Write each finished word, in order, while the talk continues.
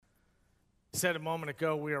said a moment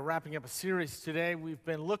ago, we are wrapping up a series today. We've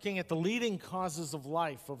been looking at the leading causes of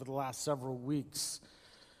life over the last several weeks.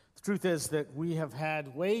 The truth is that we have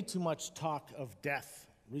had way too much talk of death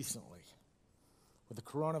recently, with the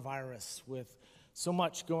coronavirus, with so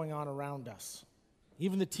much going on around us.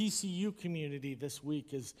 Even the TCU community this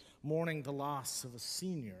week is mourning the loss of a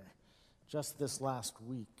senior just this last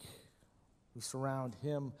week. We surround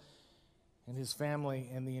him and his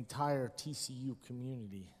family and the entire TCU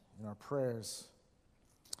community in our prayers.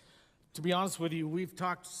 To be honest with you, we've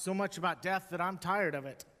talked so much about death that I'm tired of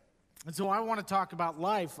it. And so I want to talk about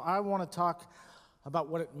life. I want to talk about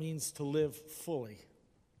what it means to live fully.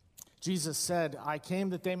 Jesus said, I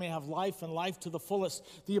came that they may have life and life to the fullest,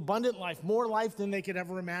 the abundant life, more life than they could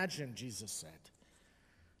ever imagine, Jesus said.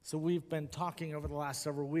 So we've been talking over the last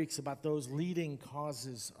several weeks about those leading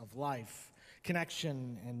causes of life.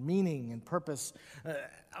 Connection and meaning and purpose,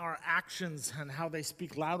 our actions and how they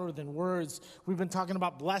speak louder than words. We've been talking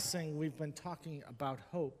about blessing. We've been talking about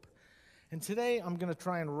hope. And today I'm going to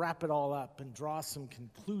try and wrap it all up and draw some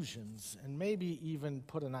conclusions and maybe even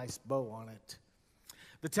put a nice bow on it.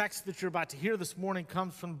 The text that you're about to hear this morning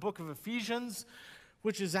comes from the book of Ephesians,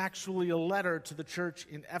 which is actually a letter to the church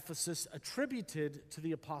in Ephesus attributed to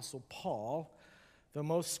the Apostle Paul, though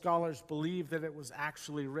most scholars believe that it was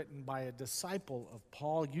actually written by a disciple of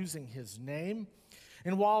Paul using his name.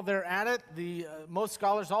 And while they're at it, most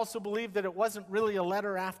scholars also believe that it wasn't really a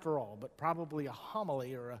letter after all, but probably a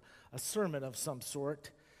homily or a sermon of some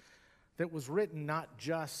sort that was written not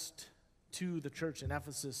just to the church in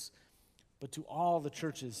Ephesus, but to all the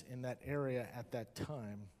churches in that area at that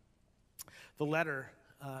time. The letter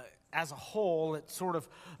as a whole, it's sort of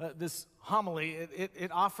this homily,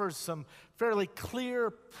 it offers some fairly clear,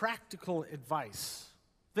 practical advice,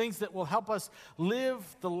 things that will help us live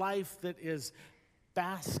the life that is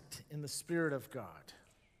basked in the Spirit of God,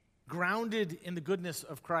 grounded in the goodness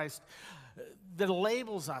of Christ, that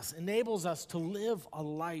enables us to live a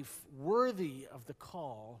life worthy of the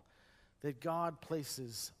call that God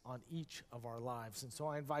places on each of our lives. And so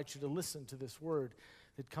I invite you to listen to this word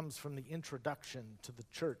that comes from the introduction to the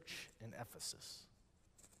church in Ephesus.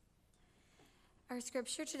 Our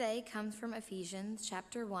scripture today comes from Ephesians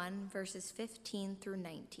chapter 1, verses 15 through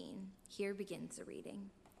 19. Here begins the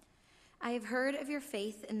reading. I have heard of your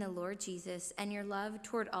faith in the Lord Jesus and your love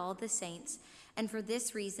toward all the saints, and for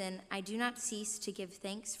this reason I do not cease to give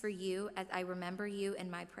thanks for you as I remember you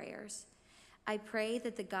in my prayers. I pray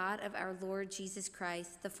that the God of our Lord Jesus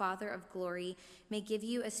Christ, the Father of glory, may give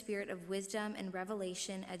you a spirit of wisdom and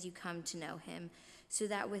revelation as you come to know him, so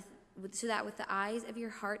that with the eyes of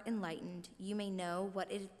your heart enlightened, you may know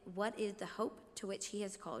what is the hope to which he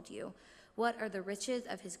has called you, what are the riches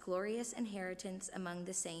of his glorious inheritance among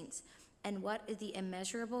the saints, and what is the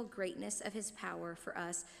immeasurable greatness of his power for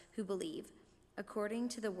us who believe, according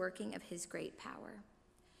to the working of his great power.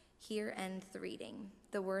 Here ends the reading,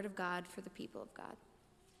 the word of God for the people of God.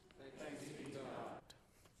 Thanks be to God.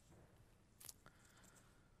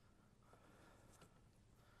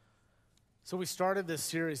 So we started this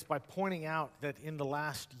series by pointing out that in the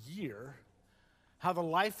last year, how the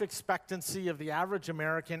life expectancy of the average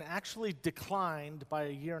American actually declined by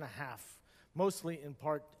a year and a half, mostly in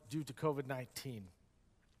part due to COVID-19.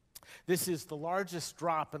 This is the largest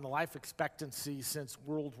drop in the life expectancy since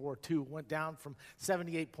World War II. It went down from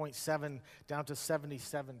 78.7 down to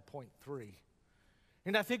 77.3.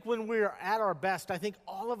 And I think when we're at our best, I think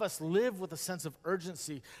all of us live with a sense of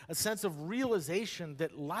urgency, a sense of realization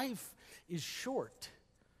that life is short.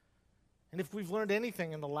 And if we've learned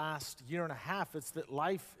anything in the last year and a half, it's that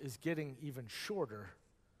life is getting even shorter.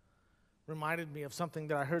 Reminded me of something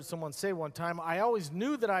that I heard someone say one time. I always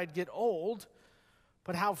knew that I'd get old,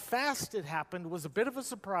 but how fast it happened was a bit of a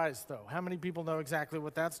surprise, though. How many people know exactly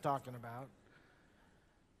what that's talking about?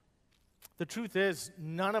 The truth is,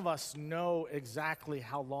 none of us know exactly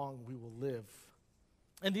how long we will live.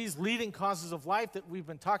 And these leading causes of life that we've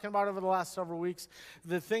been talking about over the last several weeks,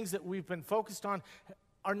 the things that we've been focused on,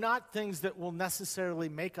 are not things that will necessarily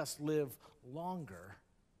make us live longer,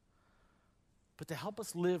 but to help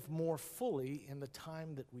us live more fully in the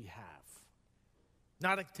time that we have.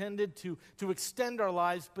 Not intended to extend our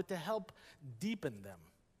lives, but to help deepen them.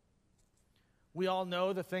 We all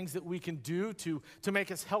know the things that we can do to make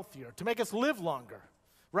us healthier, to make us live longer,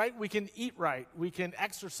 right? We can eat right, we can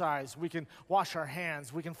exercise, we can wash our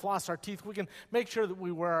hands, we can floss our teeth, we can make sure that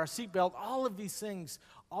we wear our seatbelt. All of these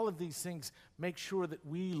things make sure that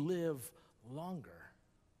we live longer.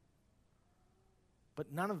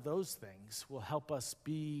 But none of those things will help us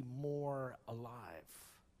be more alive.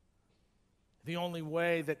 The only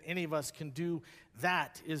way that any of us can do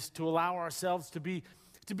that is to allow ourselves to be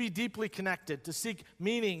to be deeply connected, to seek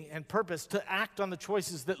meaning and purpose, to act on the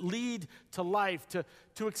choices that lead to life,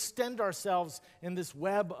 to extend ourselves in this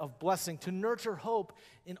web of blessing, to nurture hope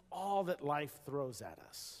in all that life throws at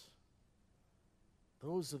us.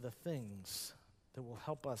 Those are the things that will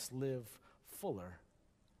help us live fuller.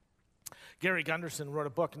 Gary Gunderson wrote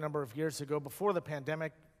a book a number of years ago, before the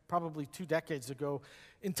pandemic, probably 2 decades ago,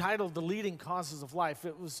 entitled The Leading Causes of Life.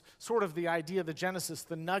 It was sort of the idea, the genesis,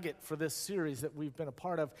 the nugget for this series that we've been a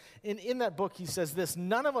part of. And in that book, he says this: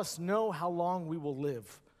 none of us know how long we will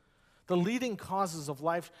live. The leading causes of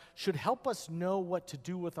life should help us know what to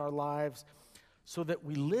do with our lives so that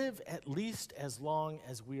we live at least as long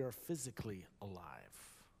as we are physically alive.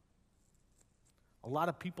 A lot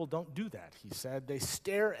of people don't do that, he said. They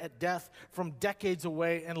stare at death from decades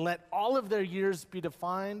away and let all of their years be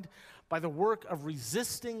defined by the work of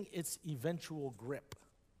resisting its eventual grip.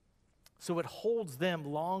 So it holds them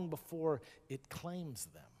long before it claims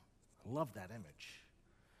them. I love that image.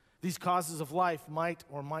 These causes of life might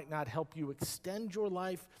or might not help you extend your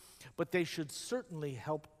life, but they should certainly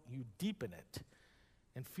help you deepen it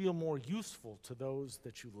and feel more useful to those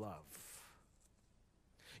that you love.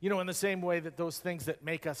 You know, in the same way that those things that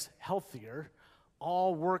make us healthier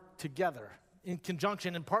all work together in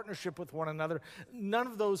conjunction, in partnership with one another, none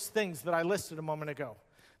of those things that I listed a moment ago,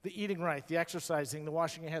 the eating right, the exercising, the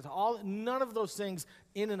washing your hands, none of those things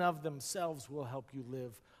in and of themselves will help you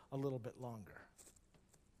live a little bit longer.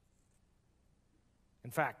 In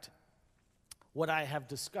fact, what I have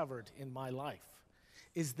discovered in my life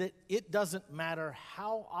is that it doesn't matter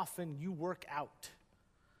how often you work out,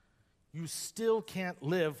 you still can't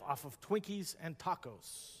live off of Twinkies and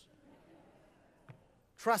tacos.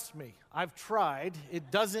 Trust me, I've tried.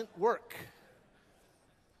 It doesn't work.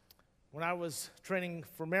 When I was training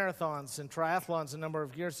for marathons and triathlons a number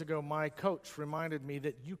of years ago, my coach reminded me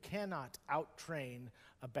that you cannot out-train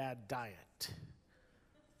a bad diet.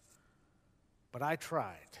 But I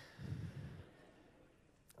tried.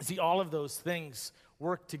 See, all of those things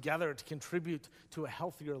work together to contribute to a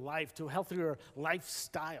healthier life, to a healthier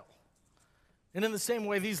lifestyle. And in the same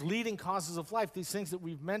way, these leading causes of life, these things that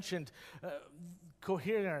we've mentioned,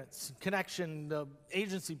 coherence, connection,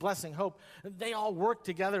 agency, blessing, hope, they all work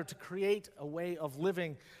together to create a way of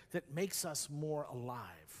living that makes us more alive.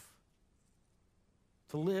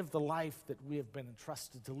 To live the life that we have been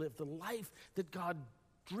entrusted to live, the life that God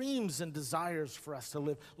dreams and desires for us to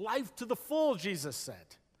live. Life to the full, Jesus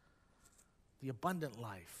said. The abundant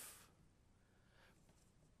life.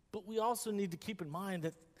 But we also need to keep in mind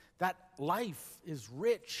that life is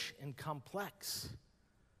rich and complex.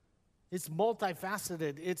 It's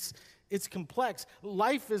multifaceted. It's complex.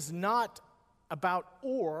 Life is not about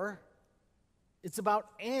or, it's about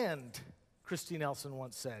and, Christy Nelson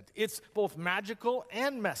once said. It's both magical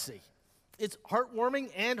and messy. It's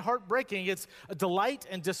heartwarming and heartbreaking. It's a delight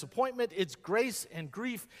and disappointment. It's grace and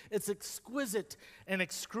grief. It's exquisite and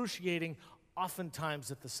excruciating,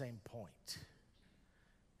 oftentimes at the same point.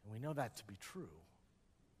 And we know that to be true.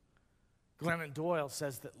 Glennon Doyle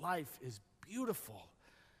says that life is beautiful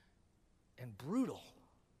and brutal.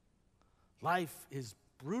 Life is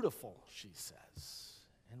brutal, she says.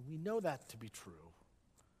 And we know that to be true.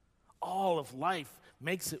 All of life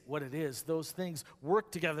makes it what it is. Those things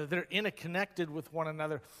work together. They're interconnected with one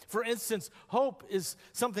another. For instance, hope is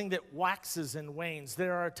something that waxes and wanes.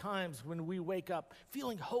 There are times when we wake up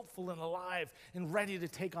feeling hopeful and alive and ready to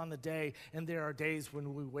take on the day. And there are days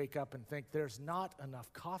when we wake up and think there's not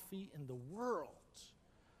enough coffee in the world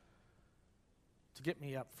to get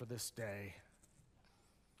me up for this day.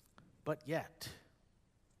 But yet,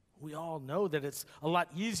 we all know that it's a lot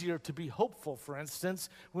easier to be hopeful, for instance,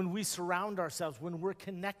 when we surround ourselves, when we're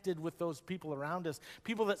connected with those people around us,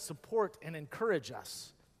 people that support and encourage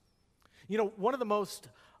us. You know, one of the most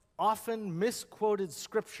often misquoted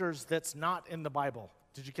scriptures that's not in the Bible.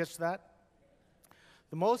 Did you catch that?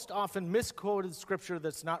 The most often misquoted scripture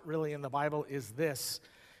that's not really in the Bible is this.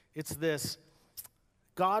 It's this: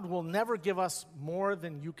 God will never give us more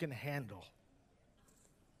than you can handle.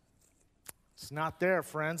 It's not there,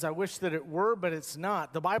 friends. I wish that it were, but it's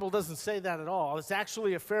not. The Bible doesn't say that at all. It's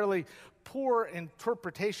actually a fairly poor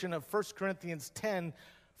interpretation of 1 Corinthians 10,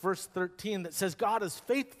 verse 13, that says God is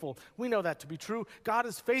faithful. We know that to be true. God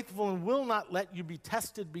is faithful and will not let you be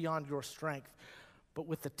tested beyond your strength. But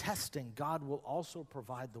with the testing, God will also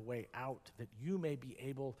provide the way out that you may be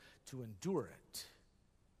able to endure it.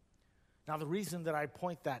 Now, the reason that I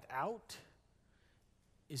point that out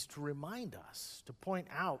is to remind us, to point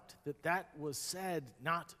out that that was said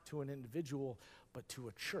not to an individual, but to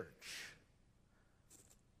a church.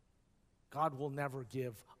 God will never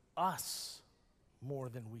give us more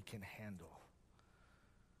than we can handle.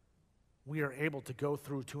 we are able to go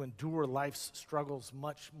through to endure life's struggles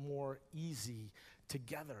much more easy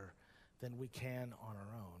together than we can on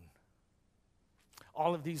our own.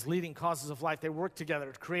 All of these leading causes of life, they work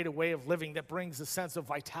together to create a way of living that brings a sense of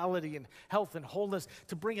vitality and health and wholeness,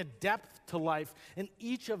 to bring a depth to life, and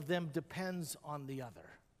each of them depends on the other.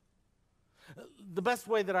 The best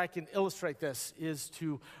way that I can illustrate this is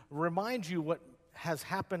to remind you what has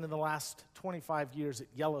happened in the last 25 years at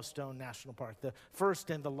Yellowstone National Park, the first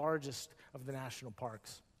and the largest of the national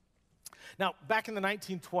parks. Now, back in the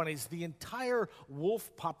 1920s, the entire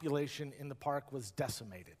wolf population in the park was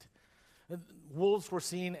decimated. Wolves were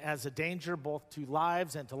seen as a danger both to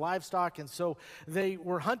lives and to livestock, and so they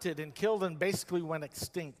were hunted and killed and basically went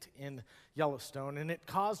extinct in Yellowstone. And it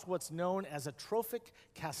caused what's known as a trophic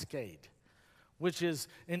cascade, which is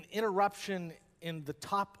an interruption in the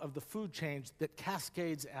top of the food chain that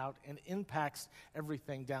cascades out and impacts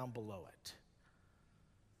everything down below it.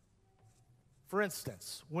 For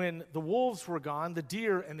instance, when the wolves were gone, the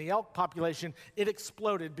deer and the elk population, it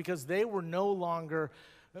exploded because they were no longer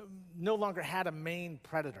had a main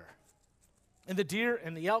predator. And the deer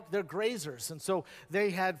and the elk, they're grazers, and so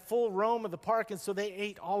they had full roam of the park, and so they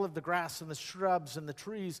ate all of the grass and the shrubs and the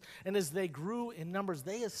trees, and as they grew in numbers,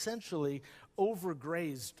 they essentially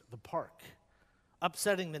overgrazed the park,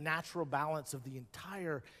 upsetting the natural balance of the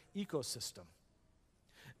entire ecosystem.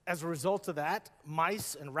 As a result of that,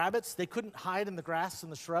 mice and rabbits, they couldn't hide in the grass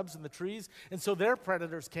and the shrubs and the trees, and so their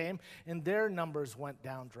predators came, and their numbers went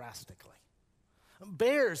down drastically.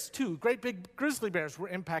 Bears, too, great big grizzly bears were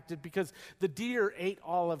impacted because the deer ate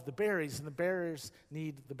all of the berries, and the bears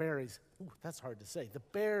need the berries. Ooh, that's hard to say. The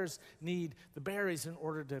bears need the berries in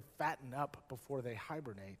order to fatten up before they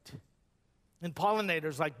hibernate. And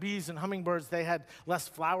pollinators like bees and hummingbirds, they had less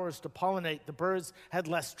flowers to pollinate. The birds had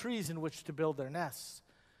less trees in which to build their nests.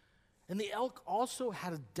 And the elk also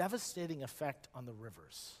had a devastating effect on the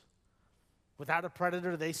rivers. Without a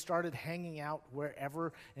predator, they started hanging out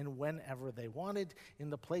wherever and whenever they wanted,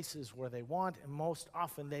 in the places where they want, and most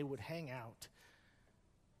often they would hang out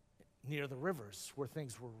near the rivers where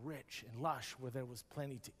things were rich and lush, where there was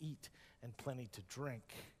plenty to eat and plenty to drink.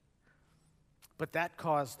 But that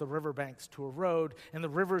caused the riverbanks to erode, and the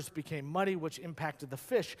rivers became muddy, which impacted the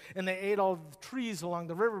fish, and they ate all the trees along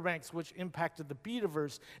the riverbanks, which impacted the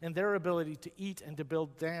beavers and their ability to eat and to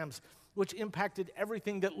build dams, which impacted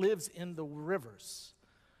everything that lives in the rivers,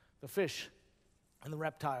 the fish and the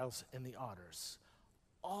reptiles and the otters,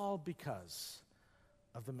 all because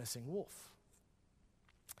of the missing wolf.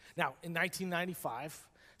 Now, in 1995,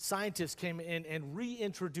 scientists came in and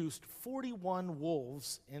reintroduced 41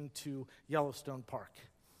 wolves into Yellowstone Park.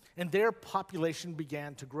 And their population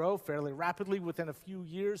began to grow fairly rapidly. Within a few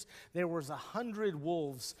years, there was 100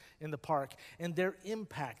 wolves in the park, and their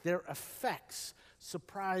impact, their effects,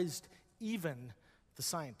 surprised even the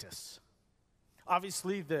scientists.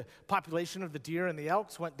 Obviously, the population of the deer and the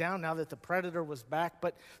elks went down now that the predator was back,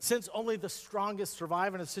 but since only the strongest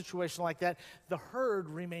survive in a situation like that, the herd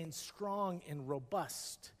remained strong and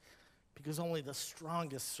robust because only the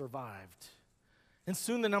strongest survived. And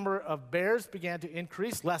soon the number of bears began to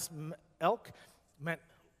increase. Less elk meant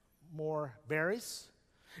more berries.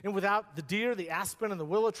 And without the deer, the aspen and the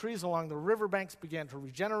willow trees along the riverbanks began to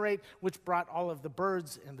regenerate, which brought all of the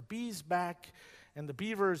birds and the bees back, and the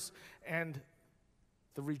beavers, and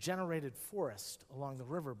the regenerated forest along the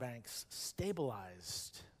riverbanks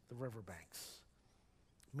stabilized the riverbanks,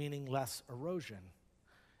 meaning less erosion.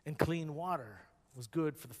 And clean water was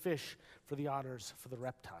good for the fish, for the otters, for the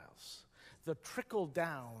reptiles. The trickle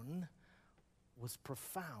down was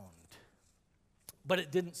profound, but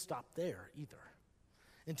it didn't stop there either.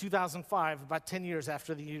 In 2005, about 10 years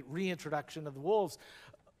after the reintroduction of the wolves,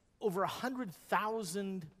 over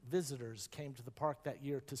 100,000 visitors came to the park that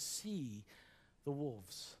year to see the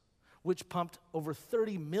wolves, which pumped over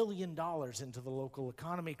 $30 million into the local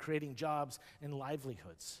economy, creating jobs and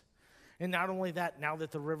livelihoods. And not only that, now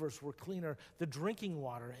that the rivers were cleaner, the drinking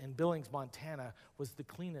water in Billings, Montana was the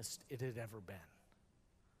cleanest it had ever been.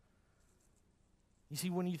 You see,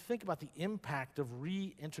 when you think about the impact of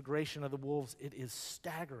reintegration of the wolves, it is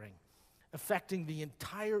staggering, affecting the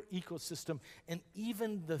entire ecosystem and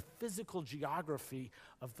even the physical geography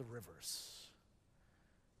of the rivers.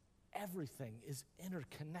 Everything is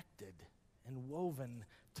interconnected and woven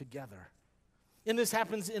together. And this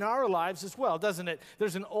happens in our lives as well, doesn't it?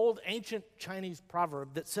 There's an old ancient Chinese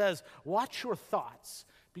proverb that says, "Watch your thoughts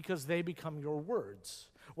because they become your words.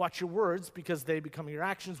 Watch your words because they become your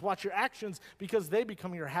actions. Watch your actions because they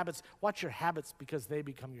become your habits. Watch your habits because they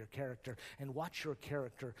become your character. And watch your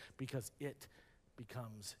character because it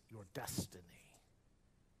becomes your destiny."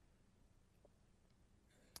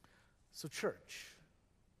 So, church,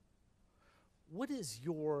 what is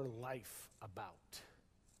your life about?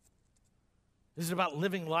 Is it about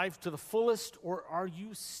living life to the fullest, or are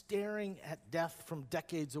you staring at death from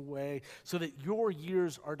decades away so that your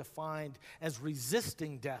years are defined as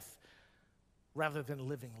resisting death rather than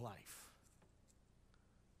living life?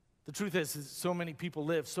 The truth is so many people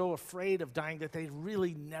live so afraid of dying that they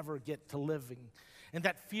really never get to living. And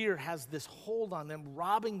that fear has this hold on them,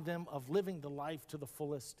 robbing them of living the life to the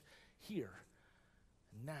fullest here,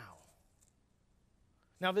 now.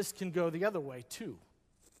 Now, this can go the other way, too.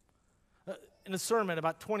 In a sermon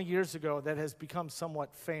about 20 years ago that has become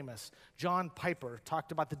somewhat famous, John Piper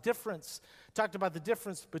talked about the difference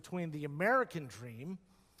between the American dream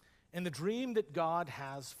and the dream that God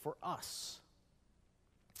has for us.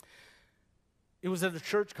 It was at a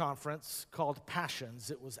church conference called Passions.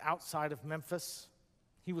 It was outside of Memphis.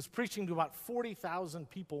 He was preaching to about 40,000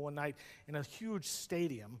 people one night in a huge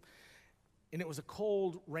stadium, and it was a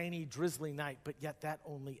cold, rainy, drizzly night, but yet that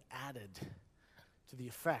only added to the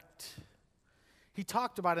effect. He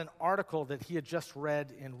talked about an article that he had just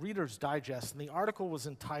read in Reader's Digest, and the article was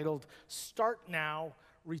entitled, "Start Now,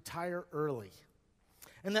 Retire Early."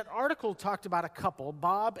 And that article talked about a couple,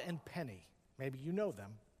 Bob and Penny, maybe you know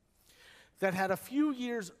them, that had a few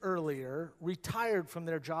years earlier retired from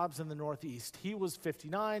their jobs in the Northeast. He was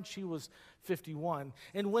 59, she was 51.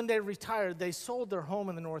 And when they retired, they sold their home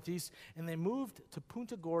in the Northeast and they moved to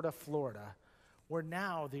Punta Gorda, Florida, where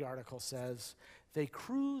now, the article says, they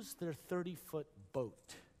cruise their 30-foot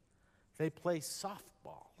boat. They play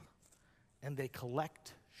softball and they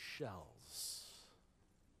collect shells.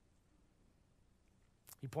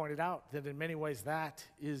 He pointed out that in many ways that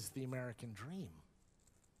is the American dream.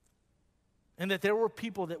 And that there were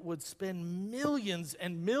people that would spend millions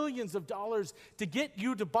and millions of dollars to get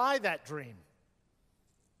you to buy that dream.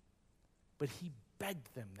 But he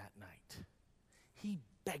begged them that night. He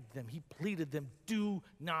begged them, he pleaded them, do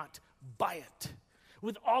not buy it.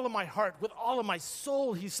 With all of my heart, with all of my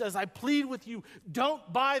soul, he says, I plead with you,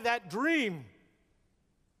 don't buy that dream.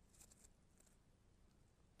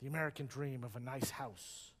 The American dream of a nice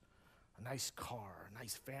house, a nice car, a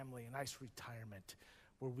nice family, a nice retirement,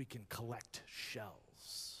 where we can collect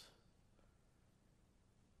shells.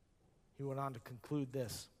 He went on to conclude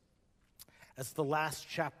this. As the last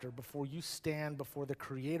chapter, before you stand before the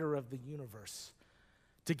creator of the universe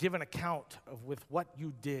to give an account of with what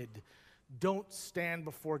you did, don't stand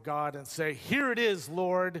before God and say, here it is,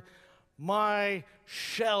 Lord, my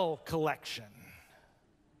shell collection.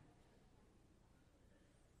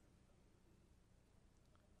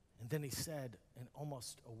 And then he said in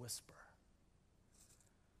almost a whisper,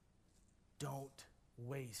 don't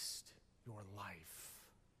waste your life.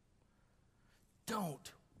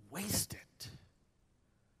 Don't waste it.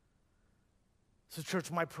 So, church,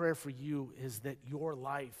 my prayer for you is that your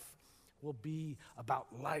life will be about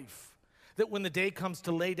life. That when the day comes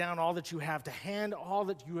to lay down all that you have, to hand all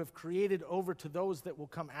that you have created over to those that will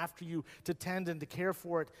come after you to tend and to care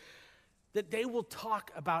for it, that they will talk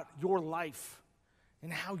about your life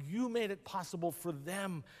and how you made it possible for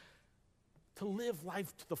them to live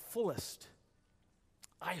life to the fullest.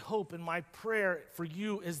 I hope, and my prayer for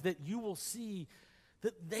you is that you will see,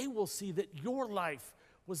 that they will see that your life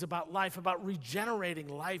was about life, about regenerating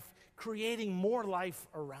life, creating more life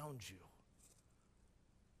around you.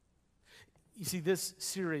 You see, this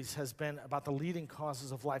series has been about the leading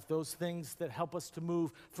causes of life, those things that help us to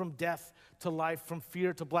move from death to life, from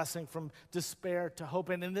fear to blessing, from despair to hope.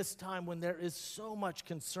 And in this time when there is so much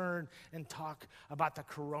concern and talk about the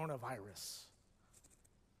coronavirus,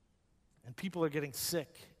 and people are getting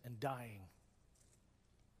sick and dying,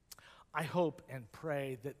 I hope and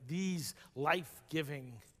pray that these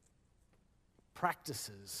life-giving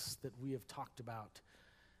practices that we have talked about,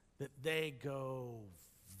 that they go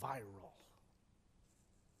viral.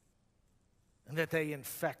 And that they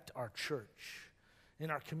infect our church, in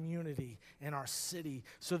our community, in our city,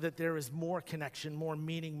 so that there is more connection, more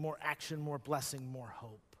meaning, more action, more blessing, more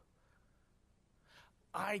hope.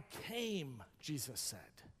 I came, Jesus said,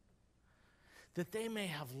 that they may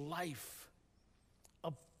have life,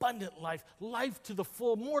 abundant life, life to the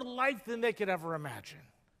full, more life than they could ever imagine.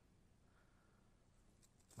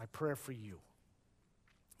 My prayer for you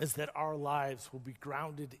is that our lives will be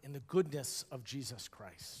grounded in the goodness of Jesus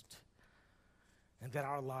Christ, and that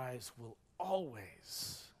our lives will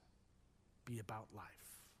always be about life.